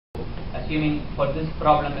assuming for this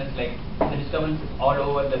problem is like the disturbance is all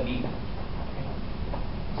over the beam.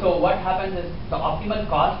 So what happens is the optimal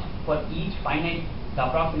cost for each finite, the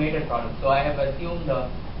approximated problem. So I have assumed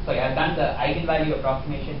I've done the eigenvalue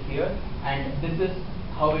approximation here, and this is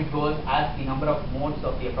how it goes as the number of modes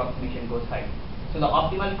of the approximation goes high. So the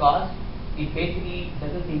optimal cost, it basically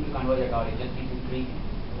doesn't seem to converge at all, it just keeps increasing.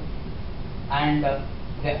 And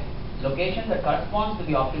the location that corresponds to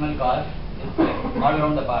the optimal cost is like all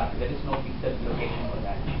around the park. There is no fixed location for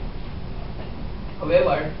that.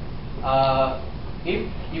 However, if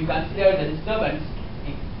you consider the disturbance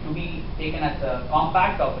to be taken as a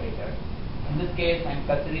compact operator, in this case I am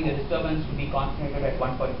considering the disturbance to be concentrated at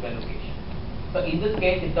one particular location. So in this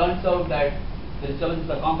case it turns out that the disturbance is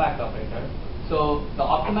a compact operator. So the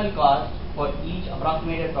optimal cost for each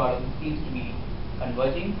approximated problem seems to be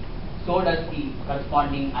converging. So does the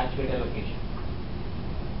corresponding actuator location.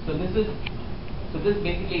 So this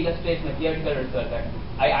basically illustrates my theoretical result that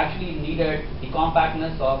I actually needed the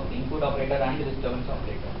compactness of the input operator and the disturbance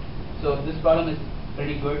operator. So this problem is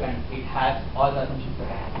pretty good and it has all the assumptions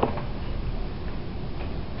that I have.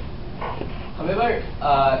 However,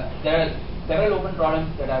 there are several open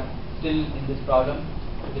problems that are still in this problem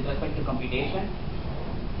with respect to computation.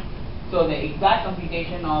 So the exact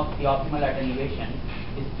computation of the optimal attenuation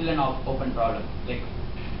is still an open problem. Like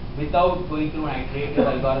without going through an iterative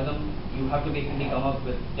algorithm, you have to basically come up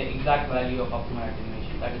with the exact value of optimal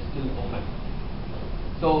attenuation. That is still open.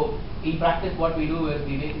 So in practice, what we do is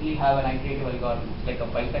we basically have an iterative algorithm, like a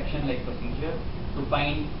bisection-like procedure, to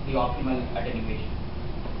find the optimal attenuation.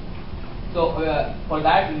 So for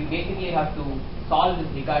that, we basically have to solve this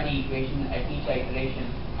Riccati equation at each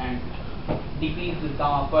iteration and decrease this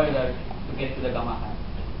gamma further to get to the gamma hat.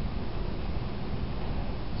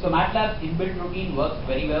 So MATLAB's inbuilt routine works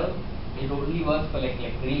very well. It only works for like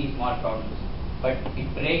really small problems, but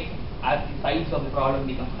it breaks as the size of the problem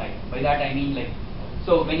becomes high. By that I mean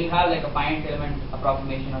so when you have like a finite element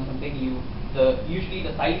approximation or something, usually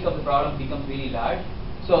the size of the problem becomes really large.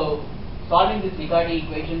 So solving these Riccati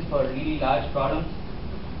equations for really large problems,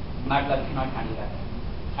 MATLAB cannot handle that.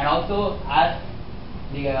 And also, as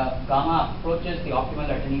the gamma approaches the optimal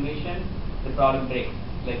attenuation, the problem breaks.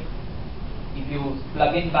 Like if you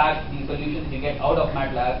plug in back the solutions you get out of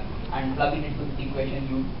MATLAB and plug it into this equation,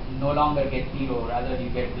 you no longer get zero. Rather, you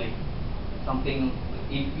get like something.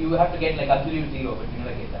 If you have to get like absolute zero, but you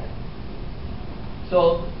never get that.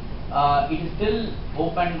 So it is still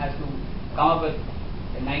open as to come up with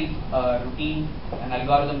a nice routine, an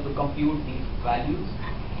algorithm to compute these values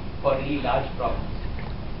for really large problems.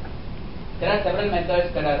 There are several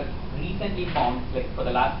methods that are recently found, like for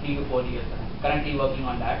the last 3 to 4 years, and I'm currently working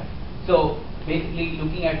on that. So basically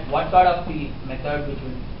looking at what sort of the method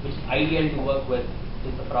which is ideal to work with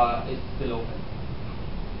is still open.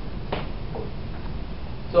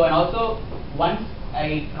 So and also once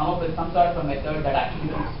I come up with some sort of a method that actually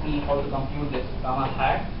teaches me how to compute this gamma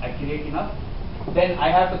hat accurate enough, then I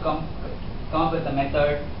have to come up with a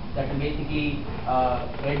method that will basically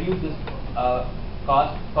reduce this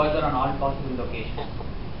cost further on all possible locations.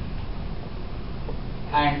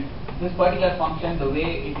 And this particular function, the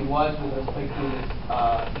way it evolves with respect to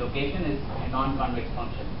this location is a non-convex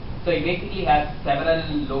function. So it basically has several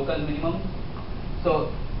local minimums.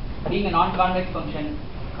 So being a non-convex function,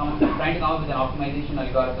 trying to come up with an optimization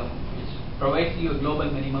algorithm which provides you a global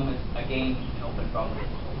minimum is again an open problem.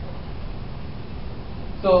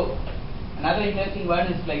 So another interesting one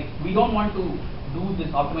is like we don't want to do this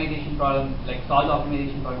optimization problem, like solve the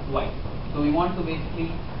optimization problem twice. So we want to basically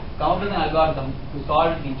come up with an algorithm to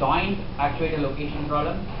solve the joint actuator location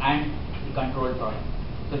problem and the control problem.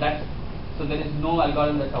 So there is no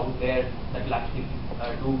algorithm that's out there that will actually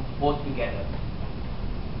do both together.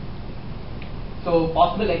 So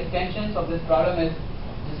possible extensions of this problem is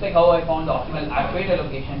just like how I found the optimal actuator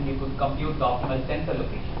location, we could compute the optimal sensor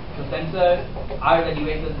location. So sensors are the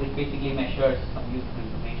devices which basically measures some useful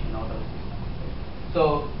information out of the system.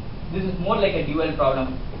 So this is more like a dual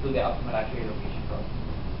problem to the optimal actuator location problem.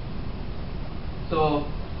 So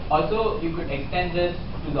also you could extend this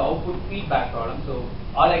to the output feedback problem. So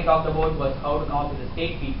all I talked about was how to come up with a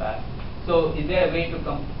state feedback. So is there a way to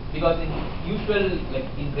because in usual, like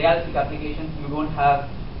in realistic applications, you don't have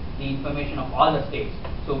the information of all the states.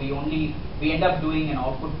 So we end up doing an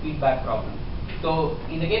output feedback problem. So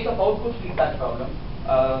in the case of output feedback problem,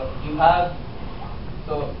 you have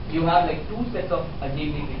like 2 sets of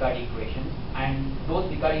algebraic Riccati equations, and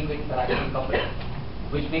those Riccati equations are actually coupled,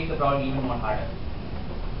 which makes the problem even more harder.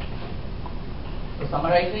 So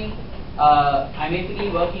summarizing, I'm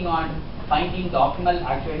basically working on finding the optimal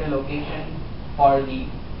actuator location for the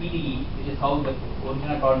PDE, which is how the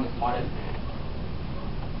original problem is modeled.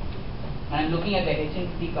 And I'm looking at the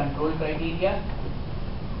HNC control criteria.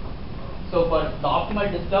 So for the optimal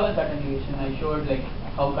disturbance attenuation, I showed like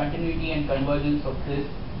how continuity and convergence of this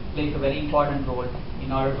plays a very important role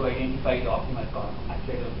in order to identify the optimal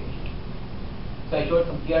actuator location. So I showed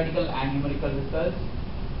some theoretical and numerical results,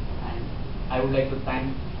 and I would like to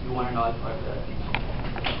thank you one and all for the attention.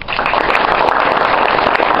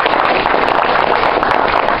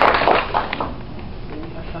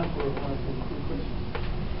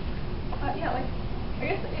 Yeah, like I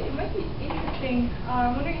guess it might be interesting.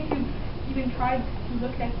 I'm wondering if you've even tried to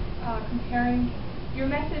look at comparing your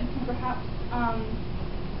method to perhaps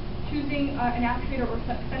choosing an actuator or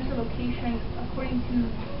sensor location according to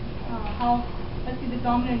how, let's say, the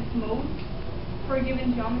dominant mode for a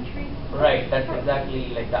given geometry. Right, that's exactly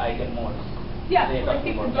like the eigenmodes. Yeah, so I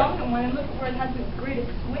take the dominant one and look where it has the greatest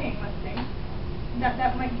swing, let's say.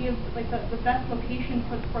 That might give like the best location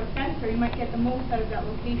for a sensor. You might get the most out of that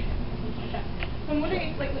location. So I'm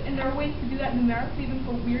wondering if and there are ways to do that numerically even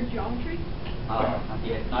for weird geometries? Not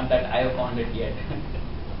yet. Not that I have found it yet.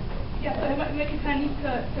 Yeah, so you kind of need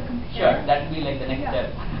to compare. Sure, that will be like the next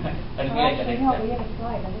step. That will be like the next step. No, we have a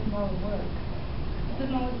slide. That doesn't always work. It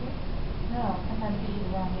doesn't always work? No, sometimes you do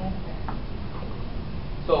the wrong answer.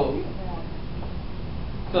 So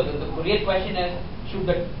the real question is,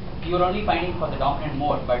 you're only finding for the dominant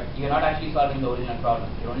mode, but you're not actually solving the original problem.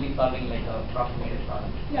 You're only solving like the approximated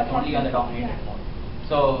problem. Yeah, it's only on the dominated mode.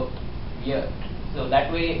 So yeah, so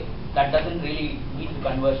that way that doesn't really need to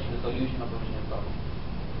converge to the solution of the original problem.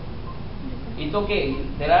 It's okay.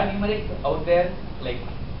 There are numerics out there,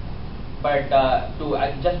 but to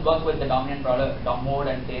just work with the dominant mode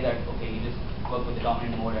and say that okay, you just work with the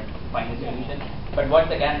dominant mode and find the solution. But what's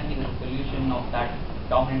the guarantee that the solution of that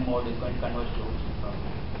dominant mode is going to converge to the original problem?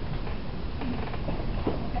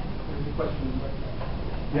 There's a question right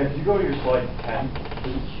now. Yeah, could you go to your slide 10,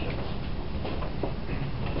 please?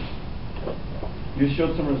 You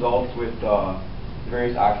showed some results with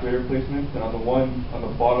various actuator placements, and on the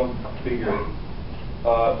bottom figure,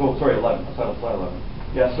 11, slide 11.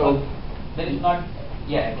 Yeah, so there is not.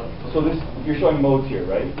 Yeah. So you're showing modes here,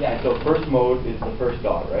 right? Yeah. And so first mode is the first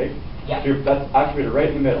dot, right? Yeah. So that's actuator right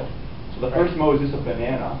in the middle. So the first mode is just a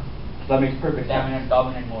banana. So that makes perfect sense.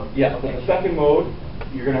 Dominant mode. Yeah. Okay. The second mode,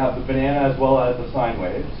 you're going to have the banana as well as the sine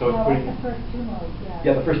wave. So it's No, putting. that's the first two modes, yeah.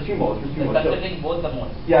 Yeah, the first two modes. So considering both the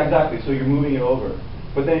modes. Yeah, exactly. So you're moving it over.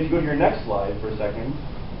 But then if you go to your next slide for a second,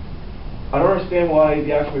 I don't understand why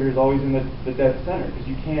the actuator is always in the dead center, because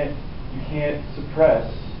you can't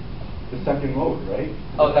suppress the second mode, right?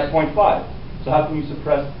 Oh, that's 0.5. So how can you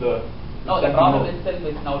suppress the No, the second problem mode? itself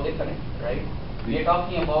is now different, right? We are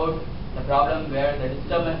talking about the problem where the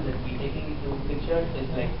disturbance that we're taking into picture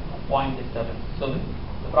is like a point disturbance. So the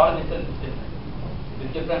problem itself is different,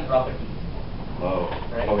 with different properties. Oh,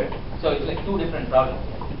 right? okay. So it's like two different problems.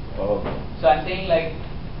 Oh, okay. So I'm saying like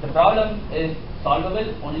the problem is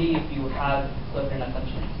solvable only if you have certain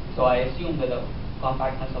assumptions. So I assume that the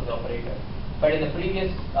compactness of the operator. But in the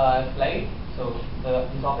previous slide, so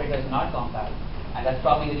this operator is not compact, and that's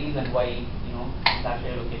probably the reason why this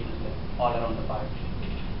actual location is like all around the part.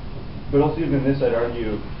 But also even this, I'd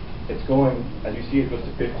argue, it's going, as you see, it goes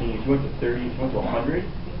to 15. If you went to 30, if you went to 100,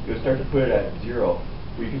 you would start to put it at 0,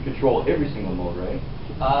 where you can control every single mode, right?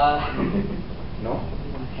 No?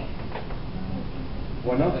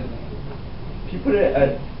 Why not? If you put it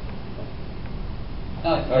at...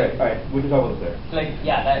 No, it's all right, we can talk about this there. So like,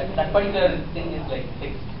 yeah, that particular thing is like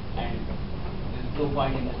fixed, and there's no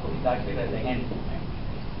point in just putting that figure at the end. And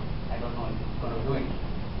I don't know if it's going to do it.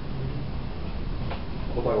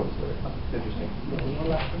 We'll talk about this later. It's interesting.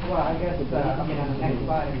 Well, I guess, on the next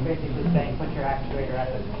slide, it's basically saying put your actuator at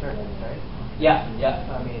the surface, right? Yeah.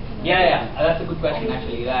 So, I mean, That's a good question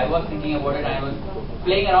actually. I was thinking about it, and I was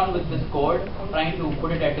playing around with this code, trying to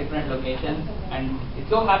put it at different locations, and it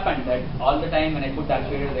so happened that all the time when I put the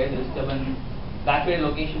actuator there, the disturbance, the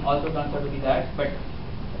actuator location also turns out to be that, but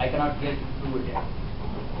I cannot get through it yet.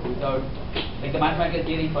 Without, like the mathematical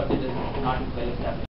theory for this is not well established.